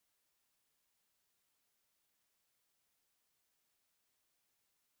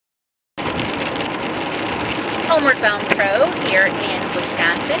Homeward Bound Pro here in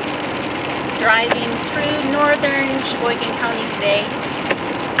Wisconsin, driving through northern Sheboygan County today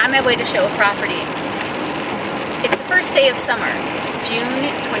on my way to show a property. It's the first day of summer, June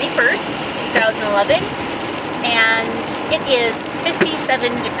 21st, 2011, and it is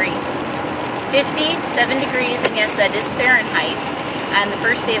 57 degrees. 57 degrees, and yes, that is Fahrenheit, on the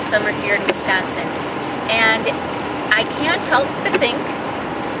first day of summer here in Wisconsin. And I can't help but think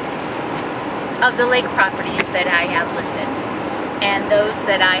of the lake properties that I have listed and those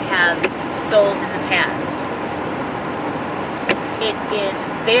that I have sold in the past. It is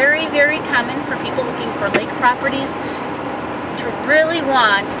very, very common for people looking for lake properties to really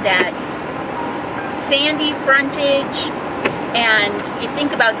want that sandy frontage, and you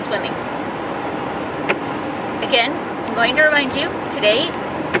think about swimming. Again, I'm going to remind you, today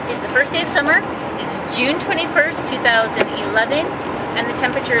is the first day of summer. It is June 21st, 2011, and the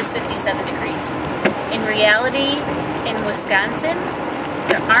temperature is 57 degrees. In reality, in Wisconsin,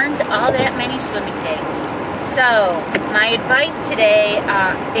 there aren't all that many swimming days. So, my advice today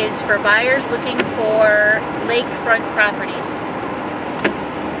is for buyers looking for lakefront properties.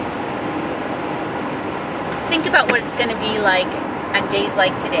 Think about what it's going to be like on days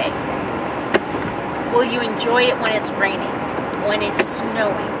like today. Will you enjoy it when it's raining, when it's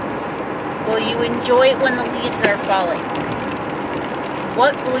snowing? Will you enjoy it when the leaves are falling?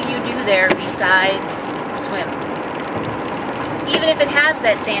 What will you do there besides swim? Even if it has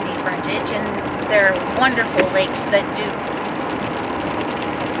that sandy frontage, and there are wonderful lakes that do,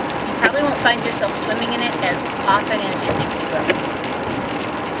 you probably won't find yourself swimming in it as often as you think you will.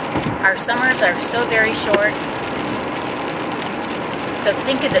 Our summers are so very short, so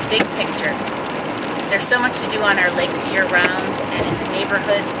think of the big picture. There's so much to do on our lakes year-round and in the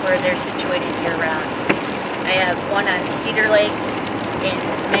neighborhoods where they're situated year-round. I have one on Cedar Lake in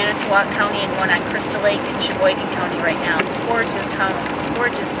Manitowoc County and one on Crystal Lake in Sheboygan County right now. Gorgeous homes,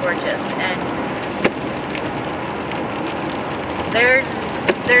 gorgeous, gorgeous. And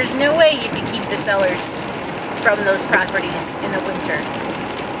there's no way you can keep the sellers from those properties in the winter.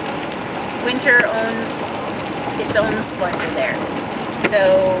 Winter owns its own splendor there.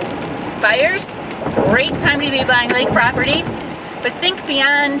 So, buyers, great time to be buying lake property, but think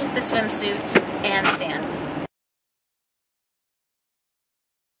beyond the swimsuit and sand.